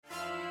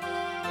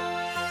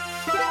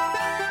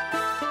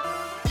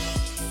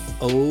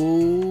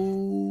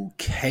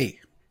Okay.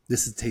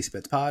 This is Tasty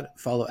Bets Pod.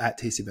 Follow at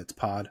Tasty Bets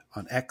Pod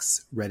on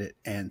X, Reddit,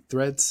 and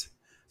Threads.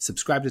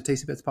 Subscribe to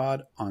Tasty Bets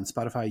Pod on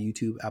Spotify,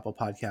 YouTube, Apple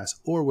Podcasts,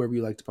 or wherever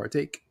you like to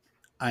partake.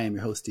 I am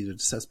your host, Dito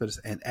DeCespedes,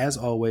 and as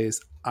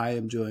always, I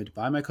am joined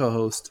by my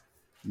co-host,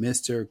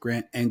 Mr.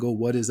 Grant Engel.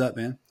 What is up,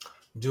 man?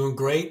 Doing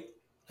great.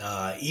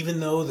 Even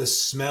though the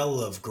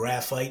smell of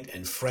graphite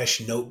and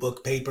fresh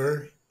notebook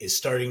paper is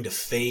starting to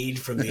fade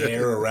from the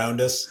air around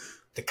us,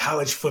 the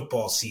college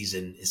football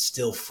season is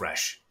still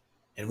fresh.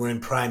 And we're in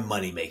prime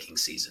money-making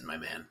season, my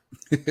man.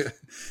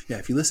 Yeah,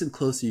 if you listen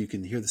closely, you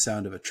can hear the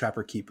sound of a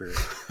trapper keeper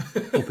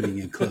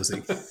opening and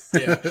closing.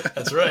 Yeah,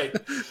 that's right.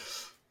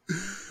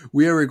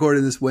 We are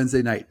recording this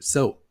Wednesday night,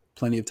 so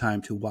plenty of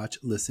time to watch,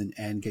 listen,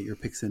 and get your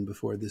picks in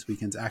before this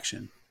weekend's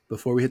action.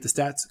 Before we hit the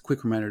stats,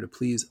 quick reminder to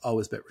please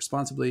always bet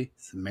responsibly.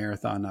 It's a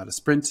marathon, not a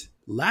sprint.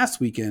 Last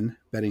weekend,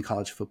 betting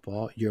college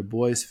football, your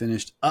boys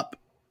finished up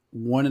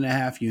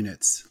 1.5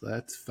 units.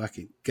 Let's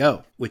fucking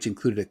go. Which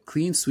included a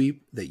clean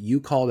sweep that you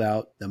called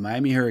out, the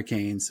Miami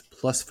Hurricanes,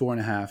 plus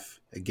 4.5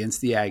 against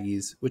the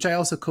Aggies, which I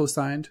also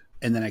co-signed.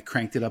 And then I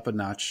cranked it up a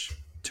notch,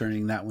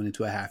 turning that one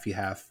into a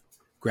half-y-half,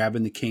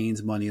 grabbing the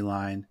Canes money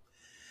line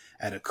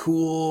at a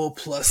cool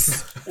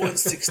plus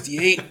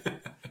 168.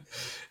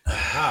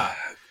 Aha.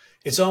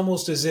 It's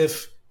almost as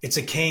if it's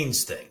a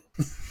Canes thing.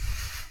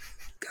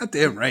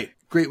 Goddamn right.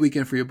 Great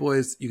weekend for your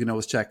boys. You can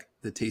always check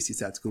the Tasty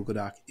Stats Google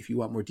Doc if you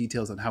want more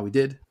details on how we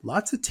did.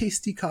 Lots of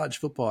tasty college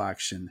football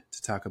action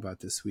to talk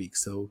about this week.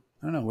 So,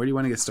 I don't know. Where do you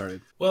want to get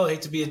started? Well, I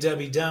hate to be a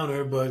Debbie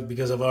Downer, but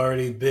because I've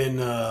already been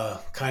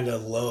kind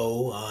of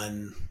low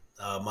on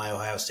my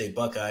Ohio State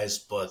Buckeyes,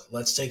 but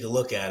let's take a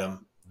look at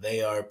them.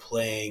 They are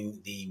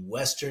playing the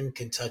Western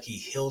Kentucky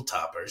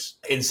Hilltoppers.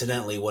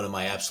 Incidentally, one of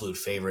my absolute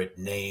favorite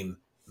name,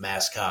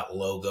 mascot,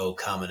 logo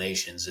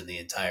combinations in the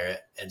entire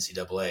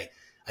NCAA.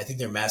 I think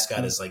their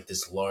mascot is like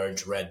this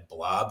large red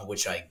blob,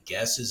 which I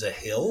guess is a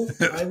hill,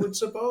 I would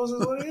suppose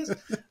is what it is.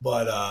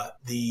 But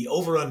the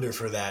over-under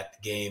for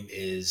that game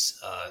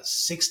is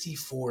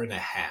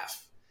 64.5.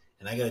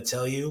 And I got to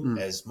tell you,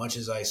 as much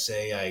as I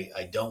say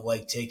I don't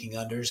like taking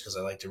unders because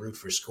I like to root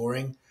for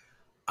scoring,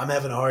 I'm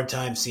having a hard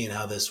time seeing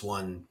how this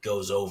one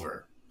goes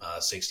over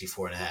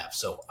 64.5.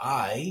 So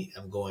I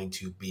am going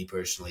to be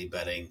personally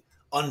betting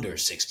under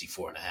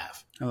 64.5.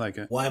 I like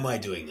it. Why am I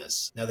doing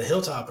this? Now, the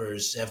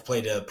Hilltoppers have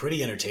played a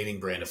pretty entertaining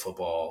brand of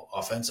football,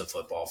 offensive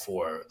football,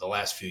 for the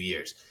last few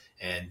years.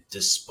 And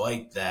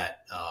despite that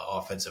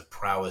offensive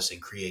prowess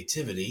and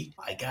creativity,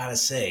 I gotta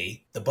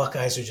say, the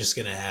Buckeyes are just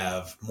going to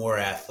have more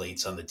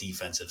athletes on the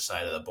defensive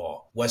side of the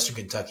ball. Western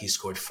Kentucky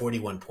scored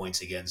 41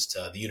 points against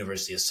the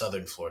University of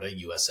Southern Florida,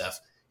 USF,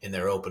 in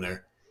their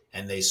opener.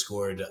 And they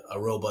scored a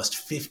robust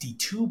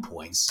 52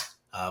 points,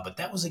 but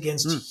that was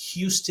against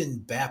Houston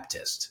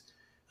Baptist.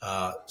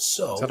 Is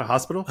that a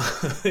hospital?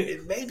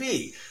 It may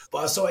be.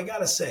 So I got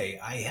to say,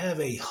 I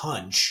have a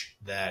hunch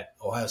that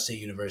Ohio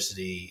State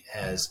University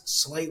has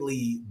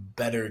slightly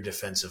better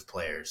defensive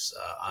players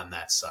on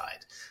that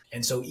side.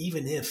 And so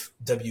even if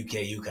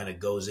WKU kind of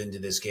goes into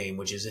this game,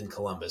 which is in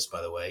Columbus,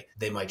 by the way,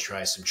 they might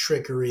try some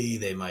trickery,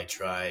 they might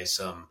try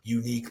some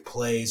unique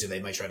plays, or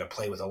they might try to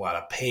play with a lot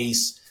of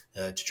pace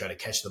to try to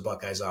catch the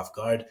Buckeyes off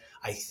guard.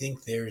 I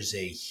think there's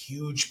a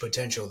huge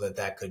potential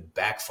that could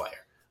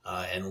backfire.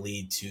 And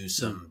lead to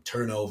some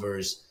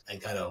turnovers and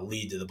kind of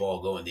lead to the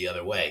ball going the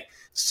other way.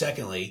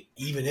 Secondly,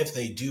 even if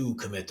they do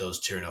commit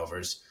those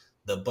turnovers,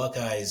 the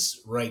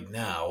Buckeyes right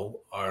now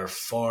are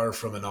far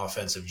from an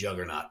offensive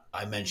juggernaut.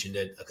 I mentioned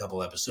it a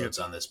couple episodes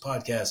on this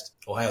podcast.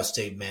 Ohio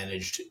State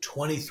managed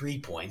 23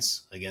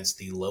 points against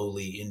the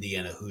lowly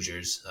Indiana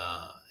Hoosiers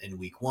in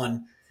week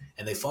 1,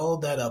 and they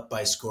followed that up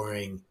by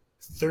scoring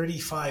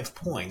 35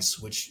 points,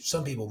 which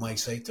some people might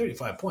say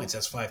 35 points,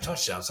 that's 5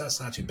 touchdowns. That's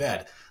not too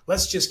bad.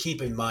 Let's just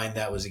keep in mind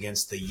that was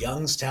against the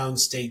Youngstown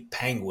State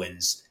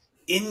Penguins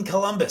in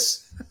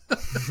Columbus.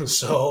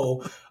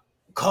 So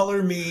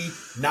color me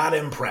not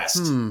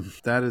impressed.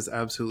 That is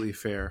absolutely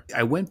fair.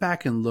 I went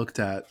back and looked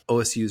at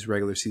OSU's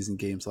regular season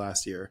games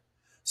last year.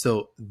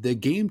 So the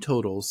game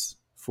totals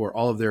for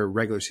all of their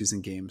regular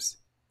season games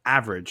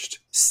averaged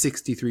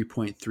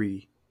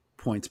 63.3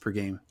 points per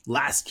game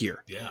last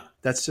year. Yeah.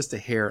 That's just a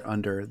hair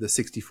under the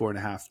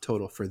 64.5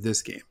 total for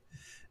this game.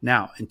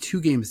 Now, in 2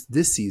 games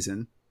this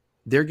season,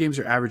 their games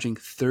are averaging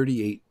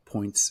 38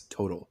 points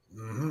total.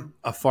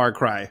 A far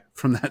cry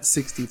from that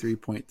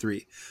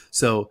 63.3.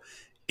 So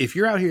if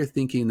you're out here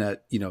thinking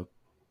that,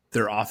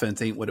 their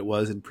offense ain't what it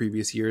was in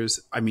previous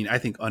years, I mean, I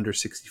think under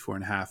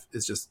 64.5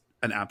 is just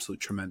an absolute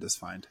tremendous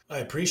find. I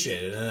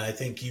appreciate it. And I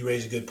think you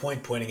raised a good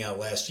point pointing out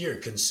last year,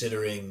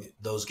 considering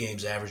those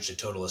games averaged a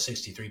total of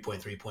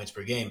 63.3 points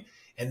per game.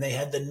 And they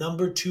had the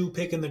number 2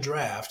 pick in the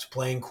draft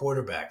playing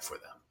quarterback for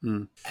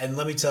them. And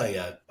let me tell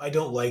you, I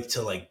don't like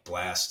to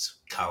blast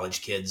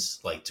college kids,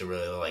 to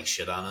really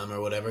shit on them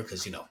or whatever,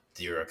 because,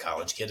 you're a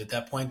college kid at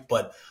that point.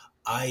 But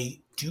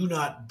I do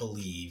not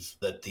believe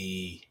that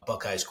the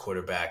Buckeyes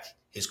quarterback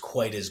is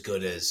quite as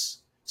good as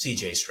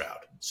CJ Stroud.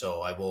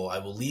 So I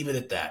will leave it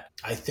at that.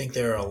 I think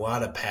there are a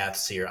lot of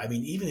paths here. I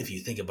mean, even if you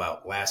think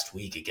about last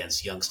week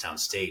against Youngstown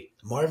State,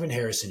 Marvin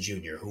Harrison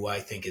Jr., who I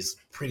think is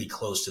pretty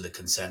close to the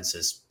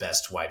consensus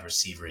best wide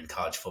receiver in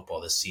college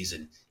football this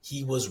season,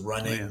 he was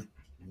running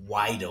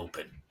wide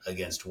open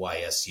against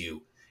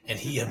YSU. And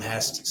he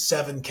amassed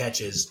 7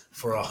 catches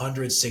for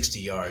 160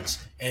 yards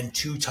and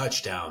 2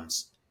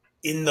 touchdowns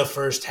in the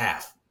first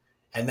half.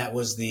 And that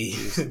was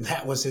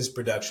that was his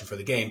production for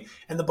the game.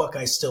 And the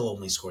Buckeyes still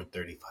only scored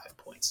 35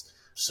 points.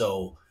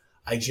 So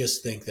I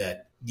just think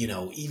that,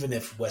 even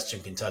if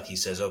Western Kentucky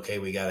says, okay,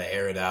 we got to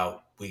air it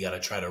out, we got to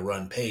try to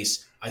run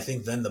pace, I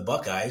think then the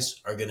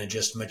Buckeyes are going to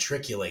just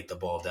matriculate the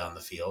ball down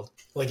the field.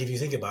 Like if you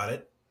think about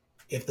it,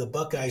 if the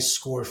Buckeyes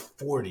score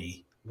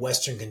 40,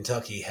 Western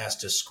Kentucky has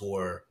to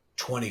score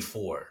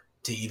 24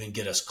 to even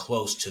get us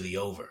close to the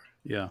over.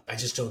 Yeah. I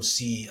just don't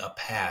see a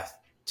path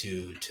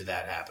to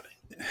that happening.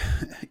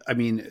 I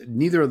mean,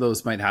 neither of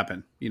those might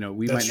happen.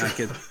 We That's might not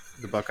get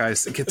the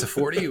Buckeyes to get to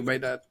 40. We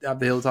might not have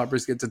the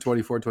Hilltoppers get to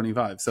 24,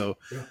 25. So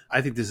yeah.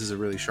 I think this is a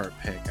really sharp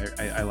pick.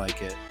 I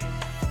like it.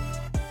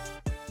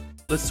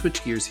 Let's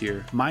switch gears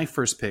here. My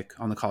first pick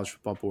on the college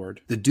football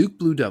board, the Duke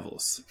Blue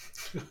Devils.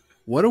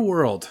 What a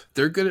world.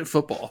 They're good at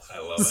football. I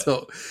love it.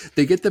 So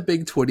they get the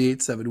big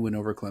 28-7 win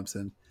over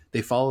Clemson.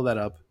 They follow that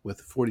up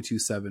with a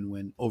 42-7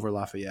 win over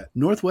Lafayette.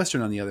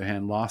 Northwestern, on the other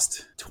hand,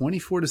 lost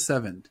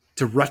 24-7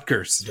 to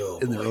Rutgers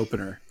in their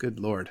opener. Good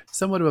Lord.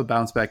 Somewhat of a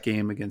bounce-back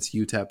game against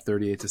UTEP,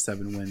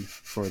 38-7 win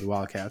for the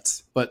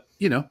Wildcats. But,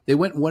 they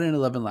went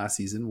 1-11 last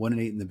season,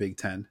 1-8 in the Big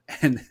Ten,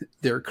 and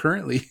they're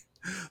currently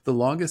the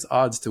longest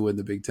odds to win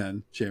the Big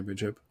Ten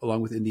championship,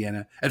 along with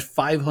Indiana, at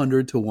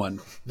 500-1.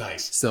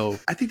 Nice. So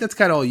I think that's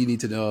kind of all you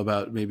need to know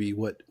about maybe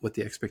what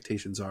the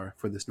expectations are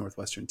for this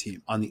Northwestern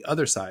team. On the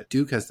other side,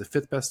 Duke has the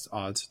 5th best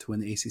odds to win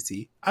the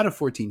ACC out of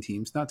 14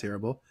 teams. Not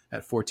terrible,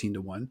 at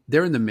 14-1.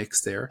 They're in the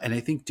mix there, and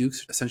I think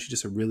Duke's essentially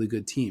just a really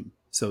good team.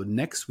 So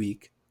next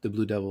week, the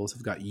Blue Devils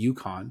have got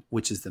UConn,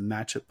 which is the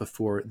matchup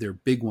before their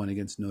big one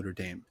against Notre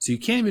Dame. So you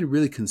can't even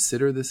really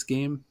consider this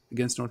game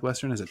against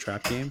Northwestern as a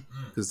trap game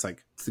because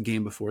it's the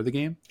game before the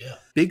game. Yeah.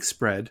 Big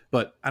spread,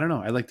 but I don't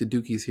know. I like the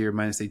Dukies here,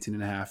 minus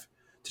 18.5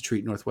 to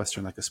treat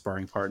Northwestern like a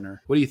sparring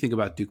partner. What do you think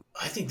about Duke?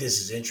 I think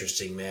this is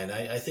interesting, man.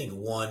 I think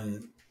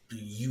one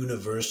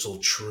universal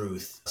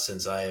truth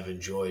since I have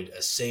enjoyed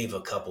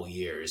a couple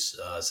years,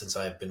 since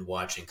I've been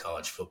watching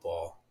college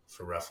football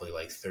for roughly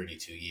like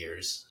 32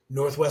 years.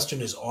 Northwestern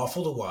is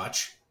awful to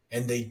watch,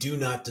 and they do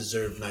not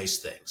deserve nice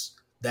things.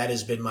 That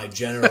has been my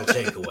general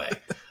takeaway.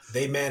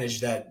 They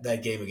managed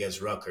that game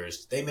against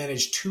Rutgers. They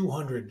managed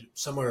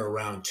somewhere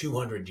around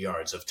 200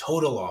 yards of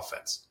total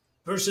offense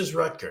versus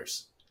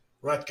Rutgers.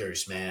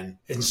 Rutgers, man.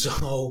 And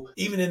so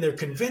even in their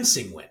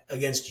convincing win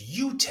against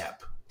UTEP,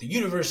 the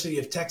University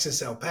of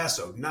Texas El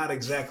Paso, not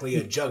exactly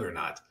a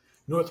juggernaut,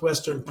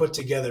 Northwestern put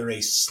together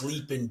a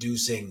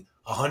sleep-inducing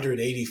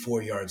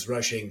 184 yards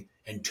rushing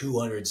and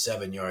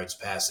 207 yards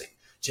passing.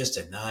 Just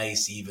a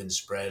nice, even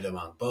spread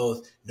among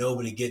both.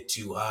 Nobody get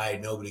too high,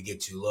 nobody get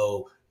too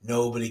low,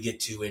 nobody get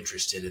too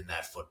interested in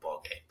that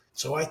football game.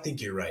 So I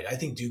think you're right. I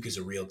think Duke is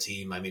a real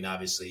team. I mean,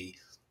 obviously,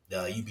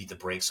 you beat the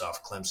brakes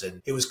off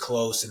Clemson. It was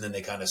close, and then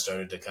they kind of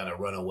started to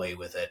run away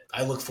with it.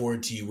 I look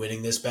forward to you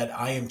winning this bet.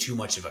 I am too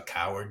much of a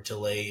coward to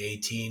lay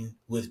 18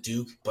 with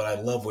Duke, but I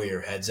love where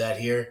your head's at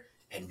here.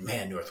 And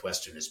man,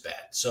 Northwestern is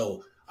bad.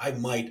 So I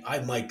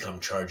might come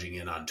charging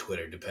in on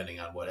Twitter depending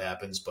on what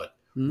happens. But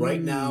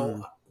right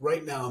now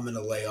I'm going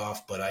to lay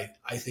off. But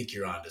I think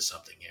you're onto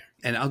something here.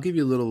 And I'll give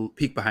you a little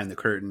peek behind the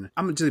curtain.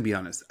 I'm just going to be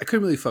honest. I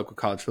couldn't really fuck with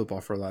college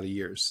football for a lot of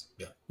years.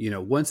 Yeah.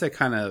 Once I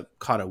kind of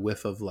caught a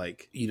whiff of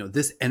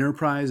this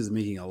enterprise is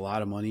making a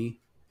lot of money.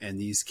 And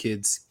these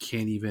kids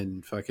can't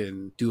even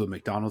fucking do a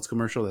McDonald's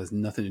commercial that has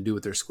nothing to do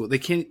with their school. They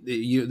can't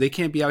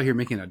be out here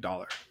making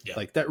 $1.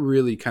 Yeah. That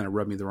really kind of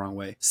rubbed me the wrong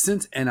way.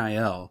 Since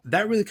NIL,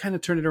 that really kind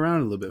of turned it around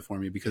a little bit for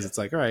me because it's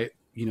like, all right,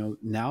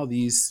 now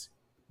these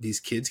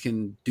kids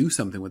can do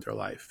something with their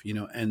life,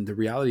 and the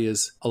reality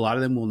is a lot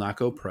of them will not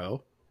go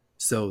pro.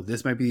 So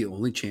this might be the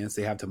only chance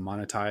they have to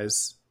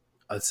monetize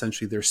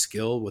essentially their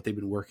skill, what they've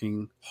been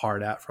working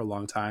hard at for a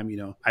long time.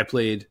 I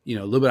played, a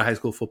little bit of high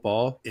school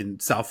football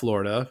in South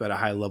Florida at a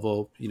high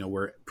level,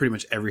 where pretty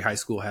much every high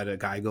school had a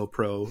guy go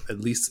pro, at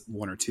least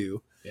one or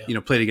two.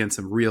 Yeah. Played against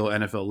some real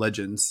NFL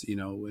legends,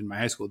 in my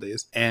high school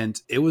days. And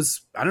it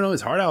was, I don't know,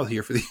 it's hard out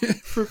here for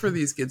for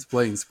these kids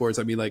playing sports.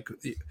 I mean,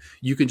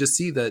 you can just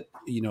see that,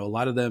 a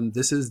lot of them,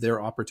 this is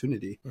their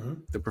opportunity. Mm-hmm.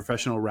 The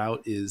professional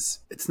route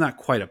it's not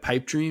quite a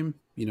pipe dream,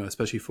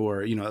 especially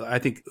for, I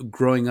think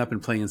growing up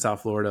and playing in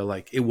South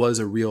Florida, it was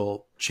a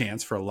real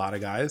chance for a lot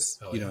of guys,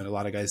 and a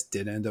lot of guys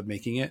did end up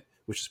making it,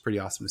 which is pretty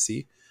awesome to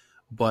see.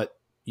 But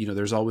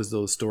there's always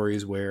those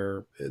stories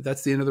where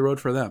that's the end of the road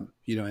for them,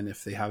 and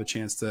if they have a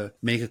chance to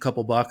make a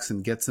couple bucks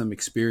and get some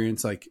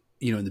experience,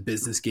 in the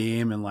business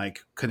game and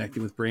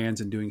connecting with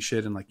brands and doing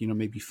shit and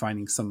maybe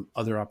finding some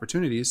other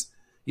opportunities,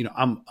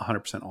 I'm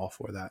 100% all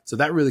for that. So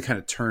that really kind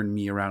of turned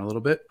me around a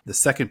little bit. The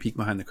second peek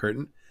behind the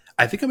curtain,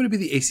 I think I'm going to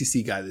be the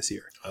ACC guy this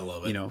year. I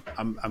love it. You know,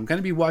 I'm going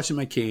to be watching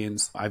my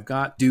Canes. I've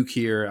got Duke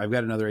here. I've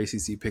got another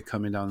ACC pick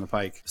coming down the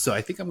pike. So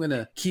I think I'm going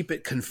to keep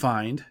it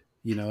confined,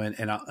 you know,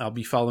 and I'll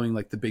be following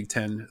like the Big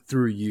Ten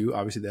through you.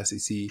 Obviously, the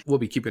SEC. We'll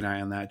be keeping an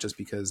eye on that just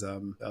because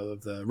of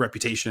the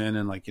reputation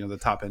and like, you know, the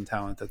top end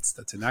talent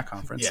that's in that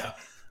conference.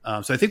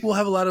 Yeah. So I think we'll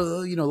have a lot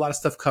of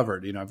stuff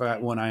covered. You know, I've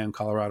got one eye on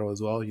Colorado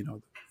as well. You know,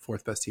 the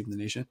fourth best team in the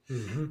nation.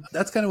 Mm-hmm.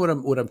 That's kind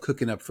of what I'm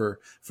cooking up for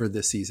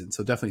this season.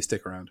 So definitely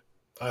stick around.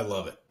 I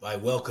love it. I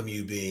welcome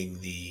you being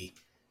the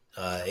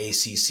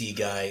ACC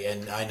guy.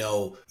 And I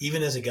know,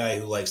 even as a guy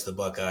who likes the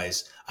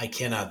Buckeyes, I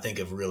cannot think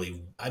of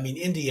really... I mean,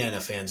 Indiana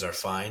fans are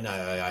fine.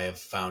 I have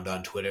found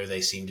on Twitter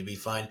they seem to be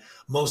fine.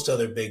 Most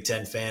other Big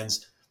Ten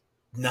fans,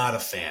 not a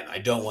fan. I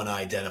don't want to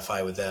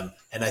identify with them.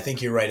 And I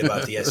think you're right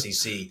about the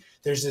SEC.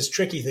 There's this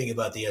tricky thing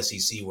about the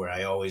SEC where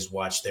I always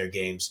watch their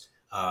games.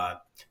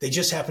 They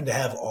just happen to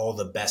have all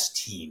the best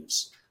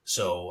teams.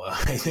 So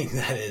I think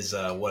that is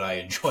what I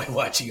enjoy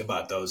watching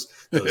about those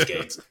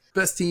games.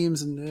 Best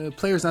teams and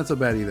players not so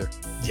bad either.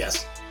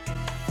 Yes.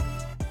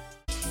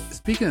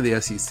 Speaking of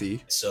the SEC.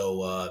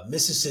 So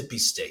Mississippi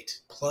State,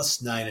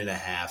 plus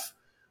 9.5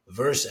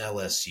 versus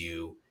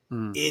LSU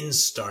in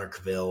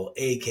Starkville,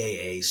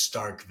 a.k.a.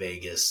 Stark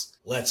Vegas.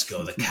 Let's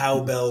go. The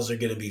cowbells are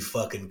going to be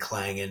fucking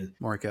clanging.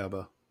 More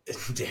cowbell.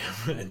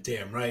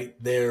 Damn right.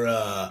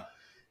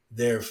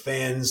 Their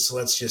fans,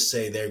 let's just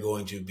say they're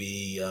going to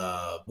be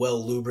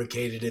well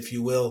lubricated, if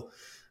you will.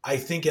 I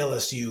think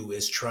LSU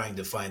is trying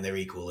to find their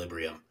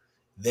equilibrium.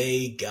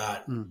 They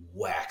got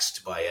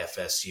waxed by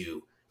FSU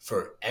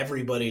for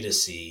everybody to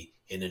see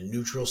in a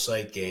neutral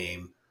site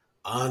game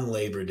on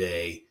Labor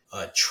Day.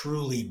 A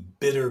truly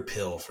bitter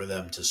pill for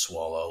them to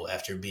swallow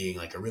after being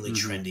like a really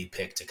trendy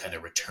pick to kind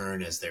of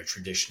return as their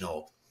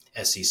traditional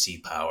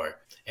SEC power.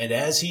 And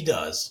as he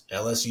does,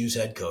 LSU's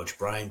head coach,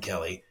 Brian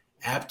Kelly,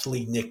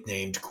 aptly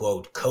nicknamed,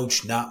 quote,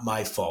 Coach Not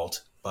My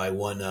Fault by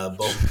one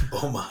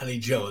Bomani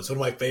Jones, one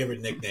of my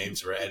favorite nicknames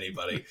for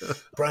anybody.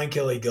 Brian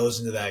Kelly goes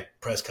into that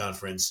press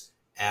conference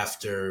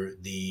after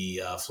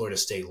the Florida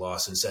State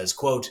loss and says,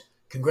 quote,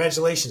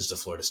 congratulations to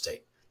Florida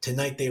State.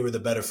 Tonight they were the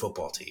better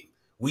football team.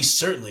 We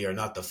certainly are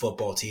not the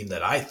football team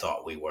that I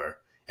thought we were,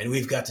 and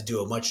we've got to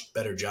do a much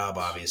better job,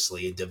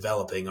 obviously, in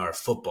developing our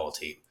football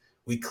team.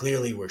 We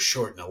clearly were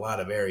short in a lot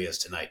of areas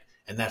tonight,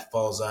 and that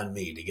falls on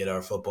me to get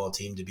our football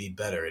team to be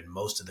better in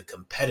most of the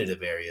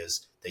competitive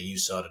areas that you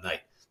saw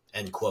tonight,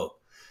 end quote.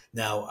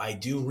 Now, I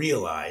do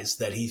realize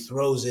that he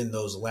throws in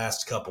those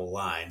last couple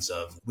lines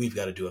of, we've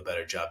got to do a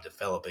better job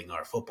developing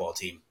our football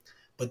team.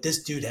 But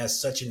this dude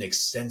has such an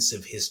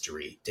extensive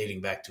history,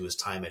 dating back to his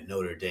time at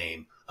Notre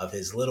Dame, of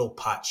his little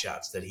pot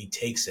shots that he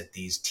takes at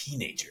these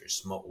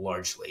teenagers,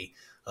 largely,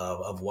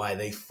 of why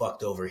they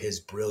fucked over his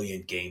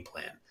brilliant game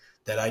plan,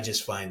 that I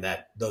just find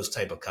that those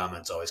type of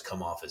comments always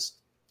come off as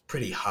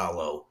pretty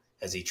hollow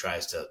as he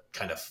tries to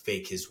kind of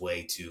fake his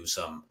way to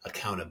some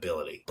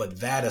accountability. But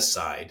that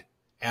aside,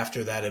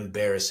 after that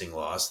embarrassing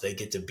loss, they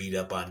get to beat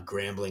up on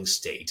Grambling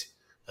State,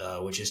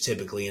 which is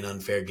typically an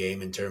unfair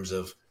game in terms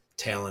of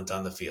talent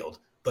on the field,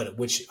 but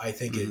which I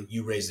think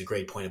you raised a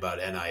great point about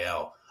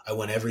NIL. I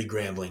want every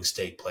Grambling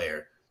State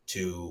player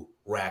to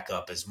rack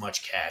up as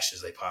much cash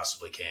as they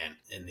possibly can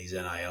in these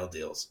NIL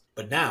deals.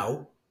 But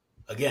now,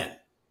 again,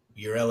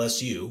 you're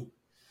LSU,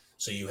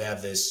 so you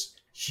have this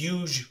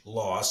huge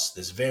loss,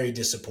 this very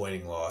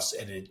disappointing loss,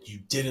 and you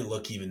didn't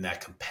look even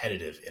that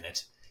competitive in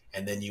it.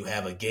 And then you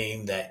have a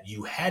game that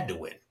you had to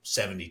win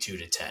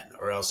 72-10,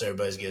 or else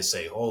everybody's going to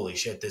say, holy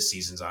shit, this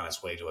season's on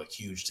its way to a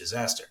huge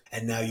disaster.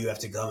 And now you have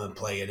to come and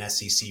play an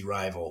SEC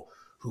rival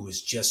who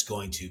is just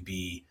going to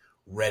be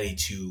ready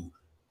to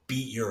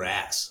beat your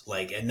ass,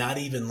 and not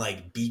even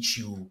beat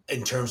you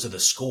in terms of the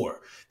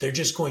score. They're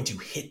just going to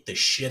hit the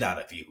shit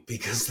out of you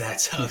because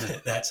that's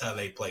how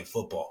they play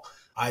football.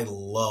 I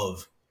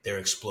love their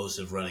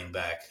explosive running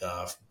back,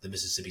 the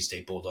Mississippi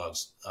State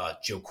Bulldogs,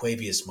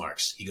 Joquavius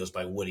Marks. He goes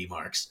by Woody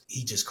Marks.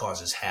 He just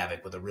causes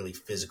havoc with a really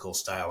physical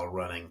style of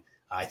running.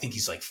 I think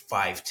he's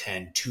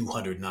 5'10",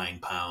 209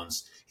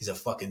 pounds. He's a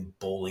fucking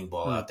bowling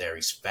ball out there.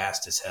 He's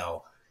fast as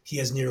hell. He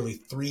has nearly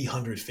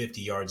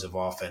 350 yards of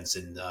offense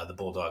in the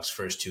Bulldogs'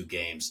 first two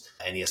games,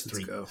 and he has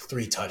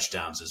three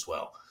touchdowns as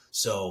well.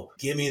 So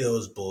give me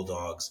those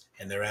Bulldogs,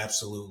 and they're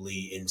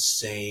absolutely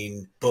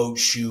insane, boat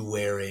shoe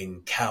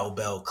wearing,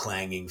 cowbell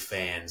clanging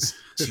fans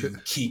to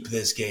keep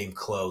this game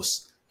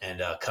close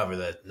and cover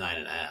the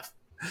 9.5.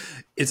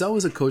 It's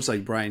always a coach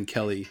like Brian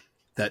Kelly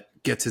that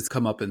gets his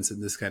comeuppance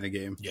in this kind of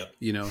game. Yep.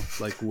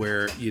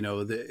 Where,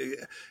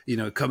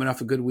 coming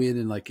off a good win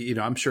and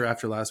I'm sure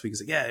after last week,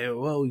 it's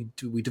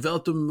we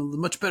developed them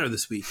much better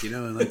this week,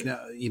 and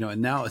now,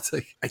 and now it's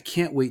I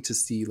can't wait to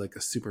see a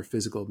super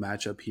physical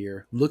matchup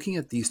here. Looking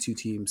at these two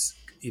teams,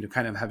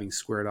 kind of having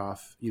squared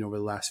off, over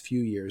the last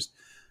few years,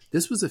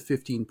 this was a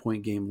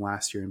 15-point game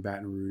last year in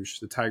Baton Rouge.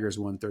 The Tigers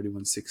won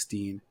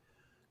 31-16.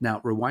 Now,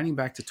 rewinding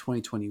back to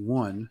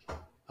 2021,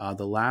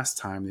 the last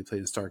time they played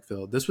in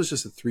Starkville, this was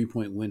just a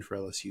 3-point win for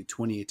LSU,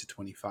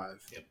 28-25.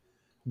 Yep.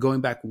 Going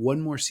back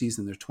one more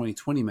season, their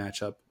 2020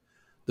 matchup,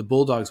 The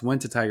Bulldogs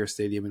went to Tiger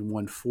Stadium and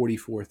won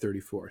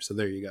 44-34. So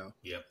there you go.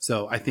 Yep.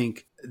 So I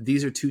think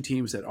these are two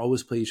teams that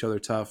always play each other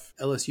tough.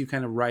 LSU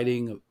kind of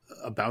riding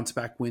a bounce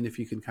back win, if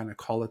you can kind of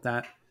call it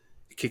that,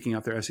 kicking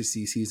out their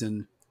SEC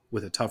season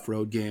with a tough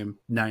road game,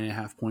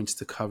 9.5 points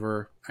to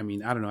cover. I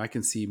mean, I don't know. I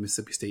can see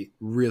Mississippi State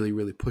really,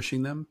 really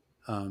pushing them.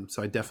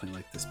 So I definitely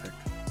like this pick.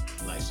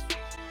 Nice.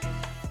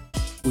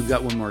 We've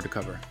got one more to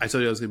cover. I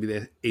told you I was going to be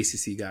the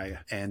ACC guy,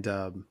 and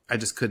I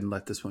just couldn't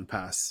let this one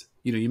pass.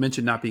 You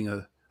mentioned not being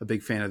a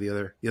big fan of the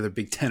other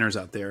Big Teners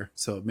out there,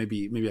 so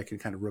maybe I can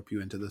kind of rope you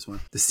into this one.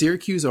 The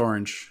Syracuse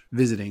Orange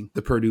visiting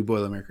the Purdue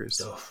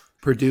Boilermakers. Oh.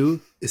 Purdue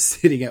is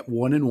sitting at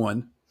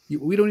 1-1.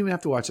 We don't even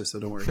have to watch this, so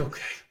don't worry.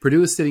 Okay.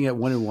 Purdue is sitting at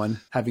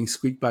 1-1, having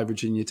squeaked by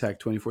Virginia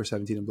Tech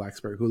 24-17 in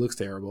Blacksburg, who looks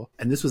terrible.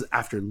 And this was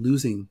after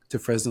losing to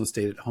Fresno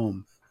State at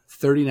home,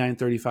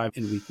 39-35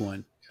 in week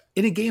 1.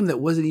 In a game that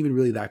wasn't even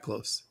really that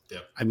close.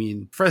 Yep. I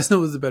mean, Fresno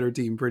was the better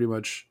team pretty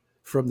much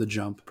from the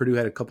jump. Purdue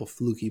had a couple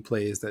fluky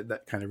plays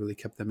that kind of really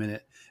kept them in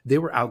it. They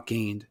were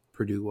outgained,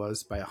 Purdue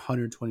was, by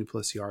 120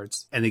 plus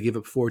yards, and they gave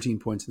up 14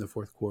 points in the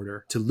fourth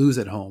quarter to lose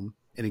at home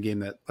in a game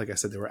that, like I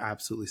said, they were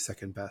absolutely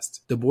second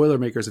best. The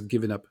Boilermakers have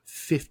given up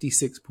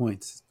 56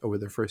 points over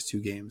their first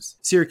 2 games.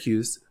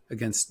 Syracuse,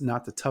 against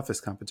not the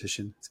toughest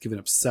competition, has given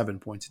up 7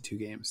 points in 2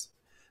 games.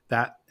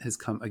 That has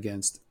come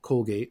against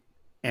Colgate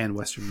and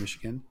Western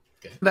Michigan.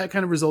 Okay. That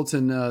kind of results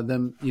in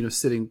them,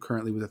 sitting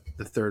currently with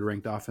the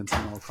third-ranked offense in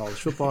all college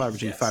football,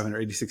 averaging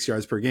 586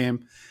 yards per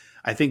game.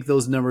 I think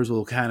those numbers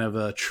will kind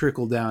of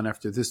trickle down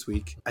after this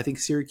week. I think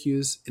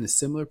Syracuse in a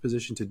similar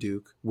position to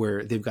Duke,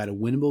 where they've got a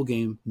winnable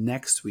game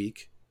next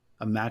week,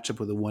 a matchup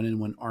with a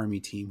 1-1 Army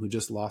team who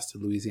just lost to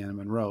Louisiana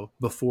Monroe,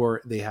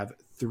 before they have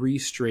 3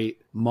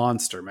 straight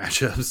monster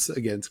matchups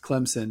against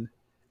Clemson,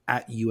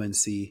 at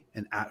UNC,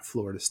 and at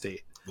Florida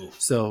State.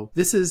 So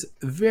this is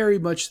very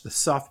much the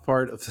soft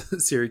part of the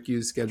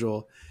Syracuse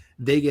schedule.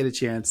 They get a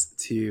chance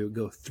to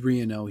go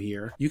 3-0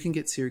 here. You can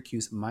get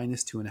Syracuse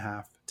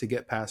 -2.5 to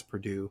get past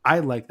Purdue. I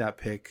like that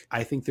pick.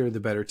 I think they're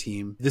the better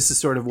team. This is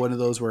sort of one of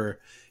those where,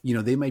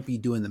 they might be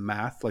doing the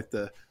math, like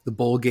the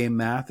bowl game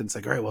math. And it's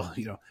like, all right, well,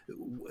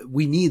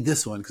 we need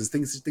this one because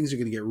things are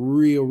going to get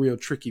real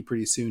tricky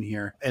pretty soon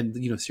here. And,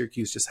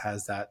 Syracuse just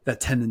has that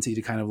tendency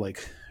to kind of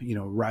like,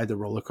 ride the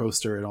roller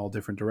coaster in all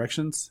different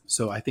directions.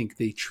 So I think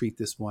they treat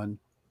this one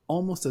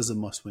almost as a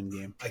must-win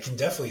game. I can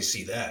definitely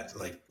see that.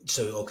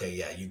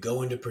 You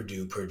go into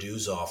Purdue.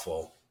 Purdue's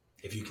awful.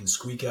 If you can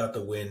squeak out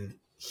the win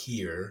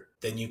here,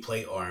 then you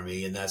play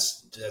Army, and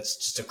that's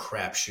just a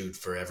crapshoot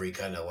for every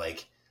kind of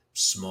like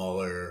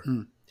smaller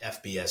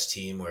FBS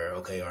team where,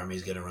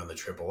 Army's going to run the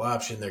triple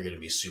option. They're going to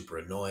be super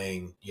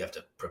annoying. You have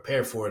to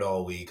prepare for it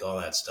all week, all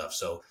that stuff.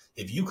 So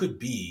if you could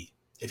be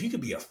a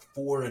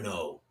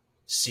 4-0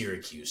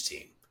 Syracuse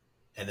team,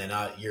 and then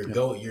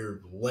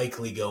you're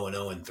likely going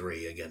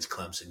 0-3 against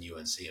Clemson,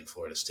 UNC, and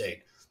Florida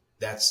State.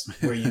 That's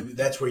where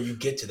you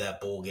get to that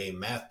bowl game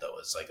math, though.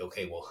 It's like,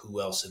 okay, well, who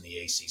else in the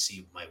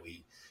ACC might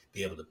we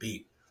be able to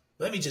beat?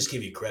 Let me just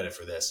give you credit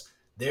for this.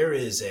 There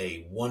is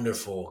a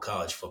wonderful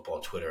college football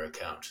Twitter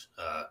account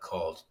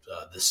called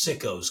the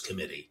Sickos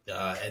Committee,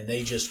 and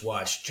they just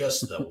watch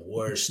just the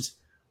worst,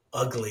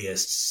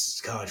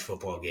 ugliest college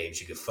football games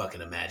you could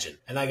fucking imagine.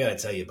 And I got to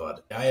tell you,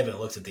 bud, I haven't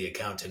looked at the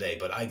account today,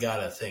 but I got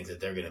to think that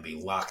they're going to be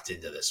locked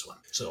into this one.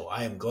 So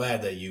I am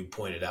glad that you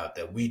pointed out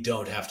that we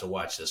don't have to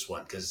watch this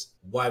one, because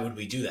why would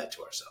we do that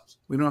to ourselves?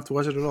 We don't have to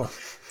watch it at all.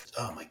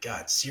 Oh my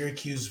God,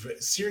 Syracuse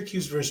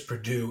versus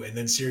Purdue, and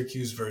then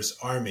Syracuse versus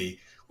Army,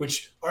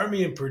 which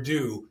Army and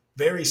Purdue,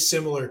 very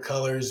similar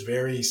colors,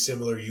 very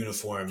similar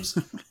uniforms,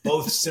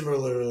 both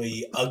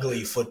similarly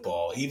ugly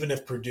football. Even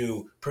if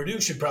Purdue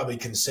should probably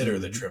consider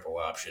the triple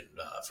option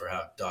for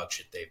how dog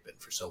shit they've been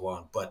for so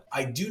long. But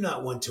I do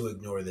not want to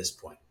ignore this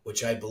point,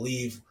 which I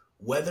believe,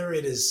 whether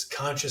it is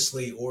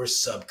consciously or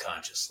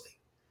subconsciously,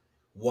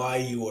 why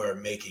you are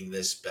making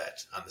this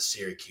bet on the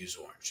Syracuse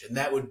Orange. And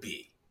that would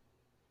be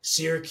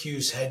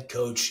Syracuse head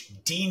coach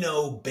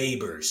Dino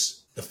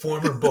Babers, the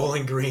former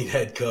Bowling Green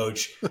head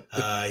coach.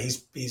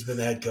 He's been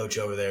the head coach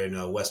over there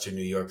in Western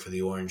New York for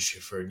the Orange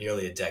for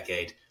nearly a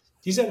decade.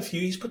 He's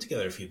put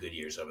together a few good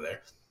years over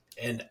there.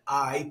 And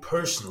I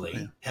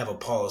personally have a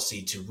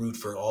policy to root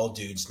for all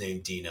dudes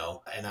named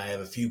Dino. And I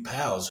have a few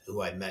pals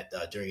who I met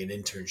during an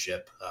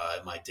internship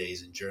at my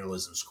days in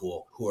journalism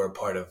school who are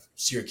part of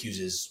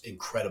Syracuse's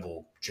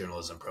incredible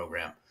journalism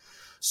program.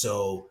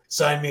 So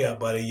sign me up,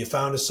 buddy. You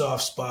found a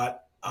soft spot.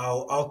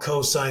 I'll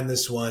co-sign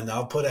this one.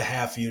 I'll put a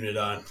half unit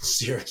on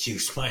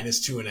Syracuse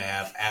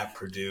 -2.5 at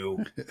Purdue.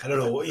 I don't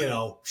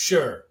know,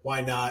 sure,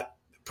 why not?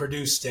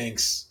 Purdue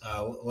stinks.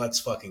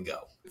 Let's fucking go.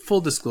 Full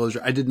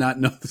disclosure, I did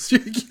not know the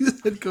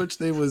Syracuse head coach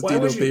name was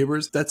Dino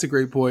Babers. That's a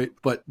great point,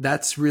 but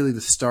that's really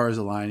the stars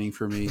aligning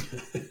for me.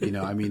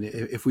 I mean,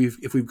 if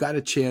we've got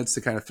a chance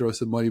to kind of throw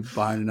some money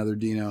behind another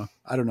Dino,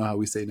 I don't know how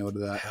we say no to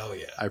that. Hell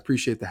yeah! I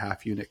appreciate the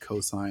half unit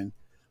cosign.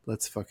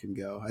 Let's fucking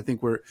go. I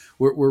think we're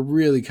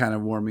really kind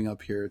of warming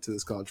up here to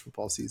this college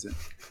football season.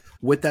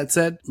 With that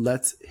said,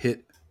 let's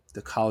hit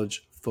the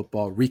college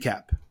football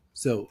recap.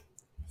 So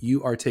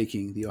you are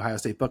taking the Ohio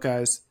State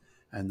Buckeyes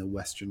and the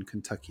Western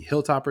Kentucky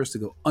Hilltoppers to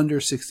go under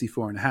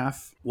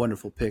 64.5.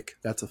 Wonderful pick.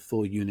 That's a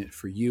full unit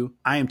for you.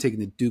 I am taking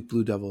the Duke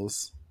Blue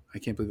Devils. I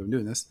can't believe I'm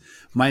doing this.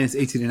 Minus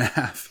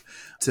 18.5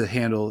 to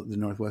handle the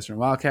Northwestern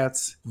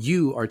Wildcats.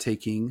 You are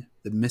taking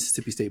the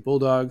Mississippi State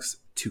Bulldogs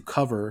to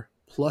cover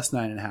plus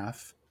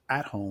 9.5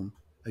 at home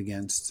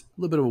against a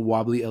little bit of a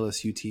wobbly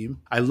LSU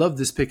team. I love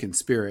this pick in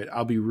spirit.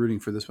 I'll be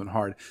rooting for this one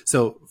hard.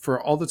 So for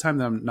all the time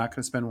that I'm not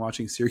going to spend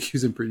watching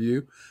Syracuse and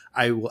Purdue,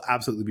 I will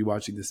absolutely be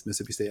watching this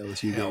Mississippi State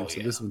LSU game. So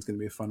this one's going to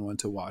be a fun one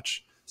to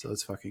watch. So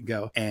let's fucking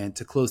go. And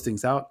to close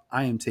things out,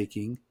 I am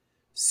taking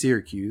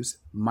Syracuse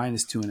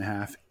minus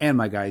 2.5 and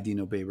my guy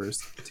Dino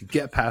Babers to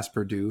get past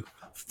Purdue.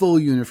 Full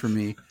unit for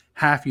me,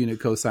 half unit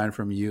cosign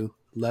from you.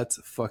 Let's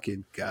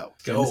fucking go.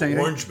 Go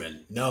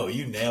Orangeman. No,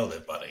 you nailed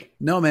it, buddy.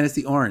 No, man, it's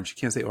the orange. You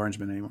can't say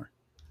Orangeman anymore.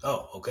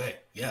 Oh, okay.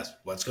 Yes,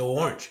 let's go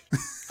orange.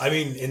 I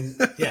mean, in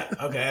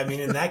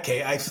that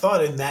case, I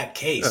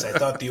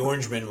thought the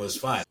Orangeman was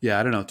fine.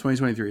 Yeah, I don't know.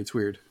 2023, it's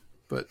weird,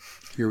 but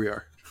here we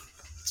are.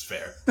 It's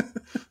fair.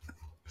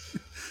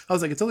 I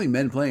was like, it's only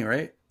men playing,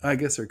 right? I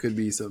guess there could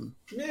be some.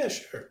 Yeah,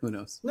 sure. Who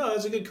knows? No,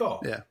 that's a good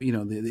call. Yeah, the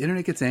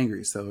internet gets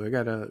angry, so we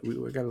gotta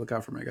look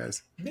out for my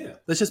guys. Yeah.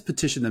 Let's just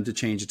petition them to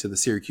change it to the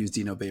Syracuse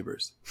Dino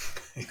Babers.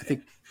 I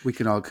think we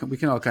can all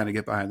kind of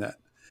get behind that.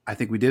 I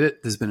think we did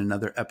it. This has been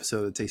another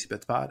episode of Tasty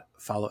Bets Pod.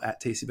 Follow at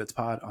Tasty Bets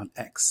Pod on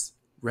X,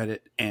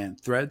 Reddit,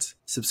 and Threads.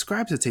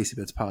 Subscribe to Tasty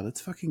Bets Pod.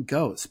 Let's fucking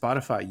go.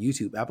 Spotify,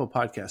 YouTube, Apple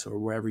Podcasts, or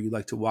wherever you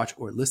like to watch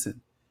or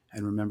listen.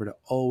 And remember to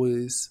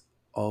always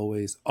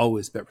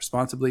bet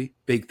responsibly.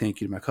 Big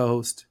thank you to my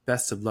co-host.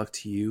 Best of luck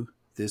to you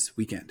this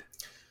weekend.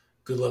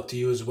 Good luck to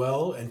you as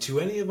well. And to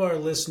any of our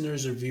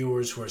listeners or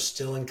viewers who are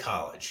still in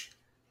college,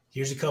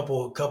 here's a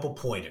couple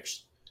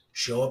pointers.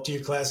 Show up to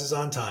your classes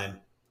on time.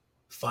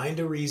 Find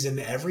a reason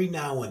every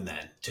now and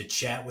then to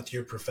chat with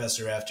your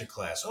professor after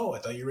class. Oh, I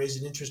thought you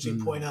raised an interesting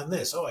point on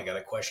this. Oh, I got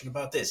a question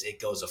about this. It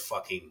goes a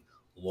fucking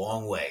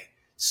long way.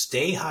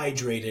 Stay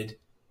hydrated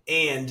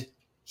and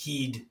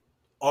heed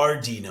our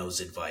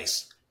Dino's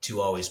advice to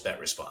always bet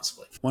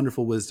responsibly.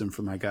 Wonderful wisdom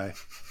from my guy.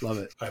 Love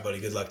it. All right, buddy.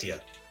 Good luck to you.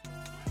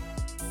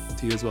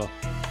 To you as well.